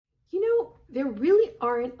there really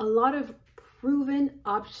aren't a lot of proven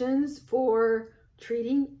options for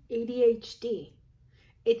treating ADHD.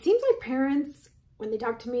 It seems like parents, when they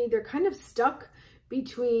talk to me, they're kind of stuck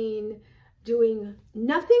between doing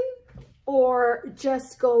nothing or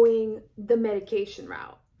just going the medication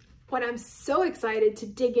route. What I'm so excited to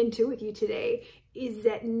dig into with you today is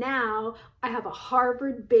that now I have a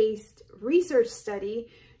Harvard-based research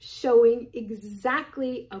study showing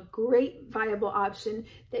exactly a great viable option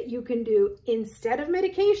that you can do instead of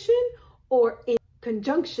medication or in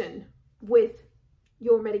conjunction with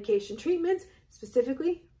your medication treatments,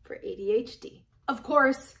 specifically for ADHD. Of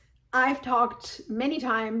course, I've talked many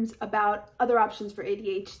times about other options for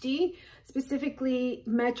ADHD, specifically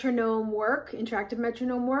metronome work, interactive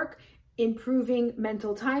metronome work, improving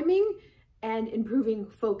mental timing, and improving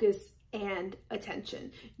focus and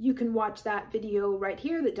attention. You can watch that video right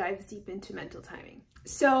here that dives deep into mental timing.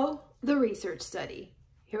 So the research study,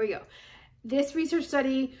 here we go. This research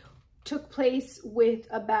study took place with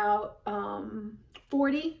about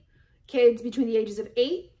 40 kids between the ages of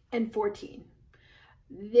 8 and 14.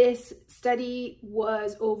 This study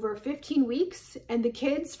was over 15 weeks, and the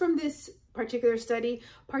kids from this particular study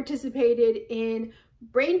participated in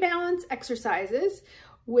brain balance exercises,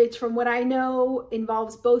 which from what I know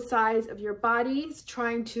involves both sides of your bodies,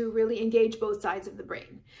 trying to really engage both sides of the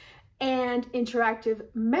brain, and interactive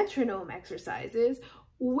metronome exercises,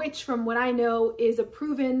 which from what I know is a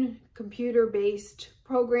proven computer-based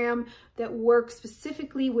program that works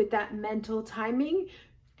specifically with that mental timing,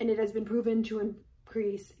 and it has been proven to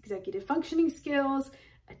increase executive functioning skills,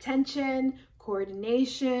 attention,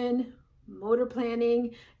 coordination, motor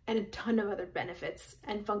planning, and a ton of other benefits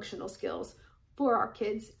and functional skills for our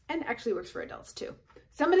kids, and actually works for adults too.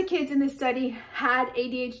 Some of the kids in this study had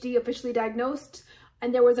ADHD officially diagnosed,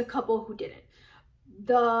 and there was a couple who didn't.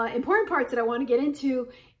 The important parts that I want to get into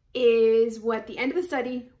is what the end of the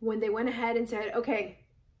study, when they went ahead and said, okay,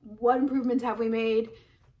 what improvements have we made?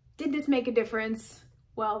 Did this make a difference?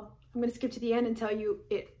 Well, I'm going to skip to the end and tell you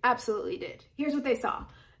it absolutely did. Here's what they saw.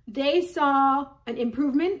 They saw an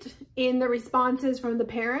improvement in the responses from the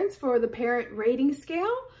parents for the parent rating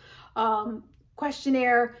scale,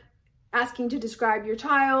 questionnaire asking to describe your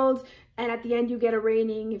child, and at the end you get a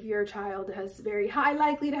rating if your child has very high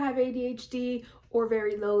likely to have ADHD or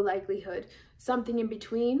very low likelihood, something in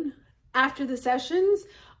between. After the sessions,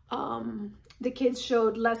 the kids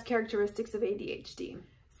showed less characteristics of ADHD.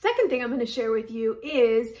 Second thing I'm going to share with you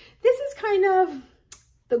is this is kind of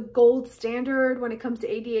the gold standard when it comes to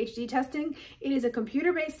ADHD testing. It is a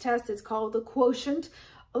computer-based test. It's called the quotient.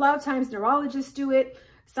 A lot of times neurologists do it.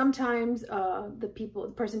 Sometimes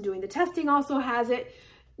the person doing the testing also has it.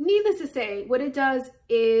 Needless to say, what it does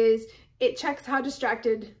is it checks how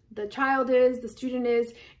distracted the child is, the student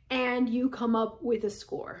is, and you come up with a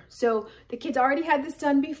score. So the kids already had this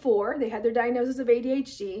done before. They had their diagnosis of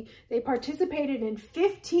ADHD. They participated in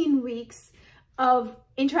 15 weeks of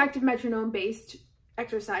interactive metronome-based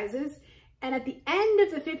exercises. And at the end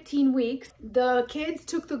of the 15 weeks, the kids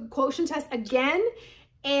took the quotient test again,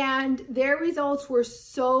 and their results were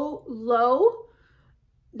so low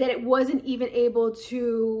that it wasn't even able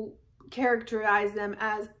to characterize them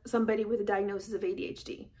as somebody with a diagnosis of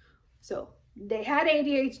ADHD. So they had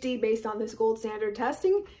ADHD based on this gold standard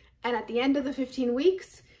testing, and at the end of the 15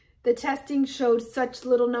 weeks, the testing showed such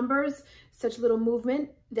little numbers, such little movement,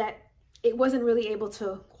 that it wasn't really able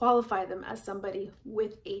to qualify them as somebody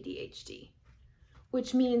with ADHD,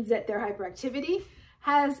 which means that their hyperactivity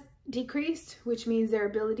has decreased, which means their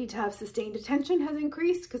ability to have sustained attention has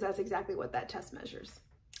increased, because that's exactly what that test measures.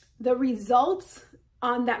 The results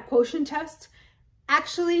on that quotient test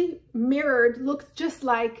actually looked just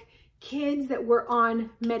like kids that were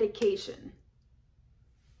on medication.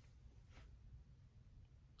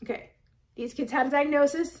 Okay, these kids had a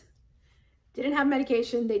diagnosis, didn't have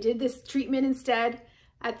medication. They did this treatment instead.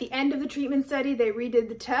 At the end of the treatment study, they redid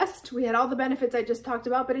the test. We had all the benefits I just talked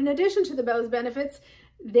about, but in addition to those benefits,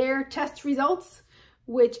 their test results,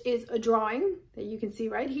 which is a drawing that you can see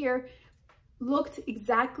right here, looked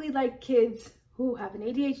exactly like kids who have an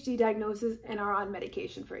ADHD diagnosis and are on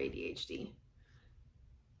medication for ADHD.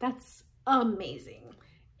 That's amazing.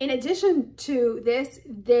 In addition to this,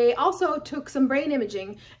 they also took some brain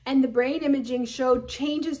imaging, and the brain imaging showed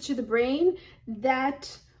changes to the brain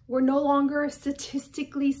that were no longer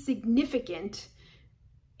statistically significant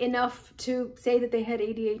enough to say that they had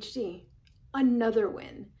ADHD. Another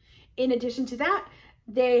win. In addition to that,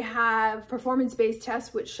 they have performance-based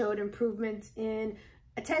tests which showed improvements in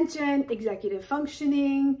attention, executive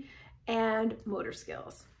functioning, and motor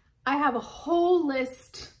skills. I have a whole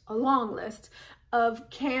list, a long list, of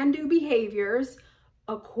can-do behaviors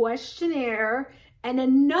a questionnaire, and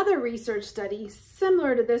another research study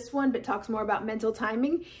similar to this one, but talks more about mental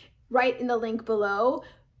timing, right in the link below.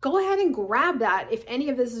 Go ahead and grab that if any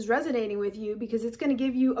of this is resonating with you, because it's going to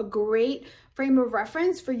give you a great frame of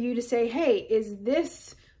reference for you to say, hey, is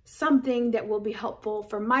this something that will be helpful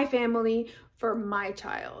for my family, for my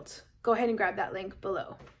child? Go ahead and grab that link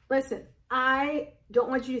below. Listen, I don't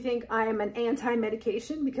want you to think I am an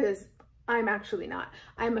anti-medication, because I'm actually not.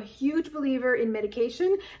 I'm a huge believer in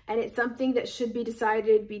medication, and it's something that should be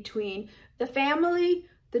decided between the family,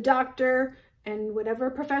 the doctor, and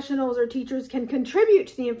whatever professionals or teachers can contribute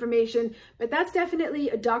to the information, but that's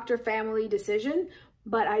definitely a doctor-family decision.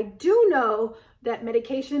 But I do know that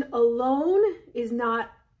medication alone is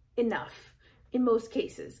not enough in most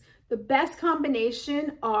cases. The best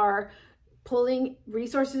combination are pulling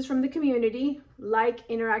resources from the community, like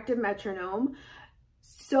interactive metronome,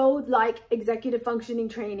 so like executive functioning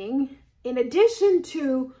training, in addition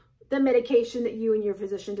to the medication that you and your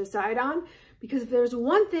physician decide on. Because if there's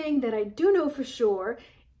one thing that I do know for sure,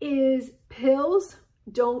 is pills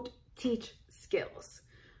don't teach skills.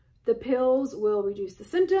 The pills will reduce the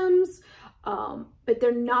symptoms, but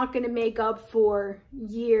they're not going to make up for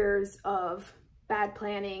years of bad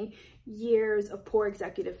planning, years of poor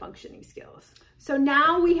executive functioning skills. So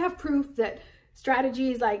now we have proof that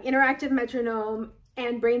strategies like interactive metronome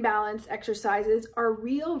and brain balance exercises are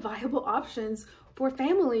real viable options for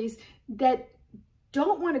families that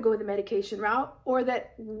don't want to go the medication route, or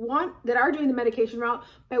that are doing the medication route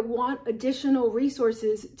but want additional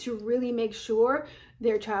resources to really make sure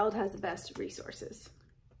their child has the best resources.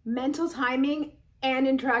 Mental timing and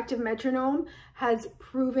interactive metronome has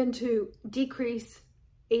proven to decrease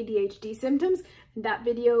ADHD symptoms, and that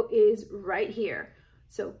video is right here.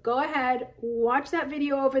 So go ahead, watch that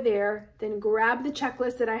video over there, then grab the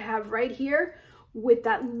checklist that I have right here with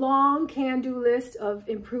that long can-do list of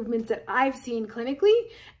improvements that I've seen clinically.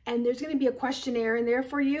 And there's going to be a questionnaire in there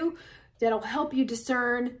for you that'll help you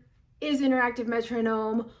discern, is interactive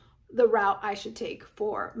metronome the route I should take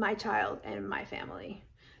for my child and my family.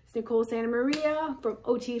 It's Nicole Santa Maria from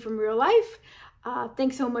OT from Real Life.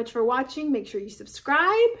 Thanks so much for watching. Make sure you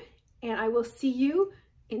subscribe, and I will see you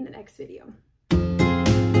in the next video.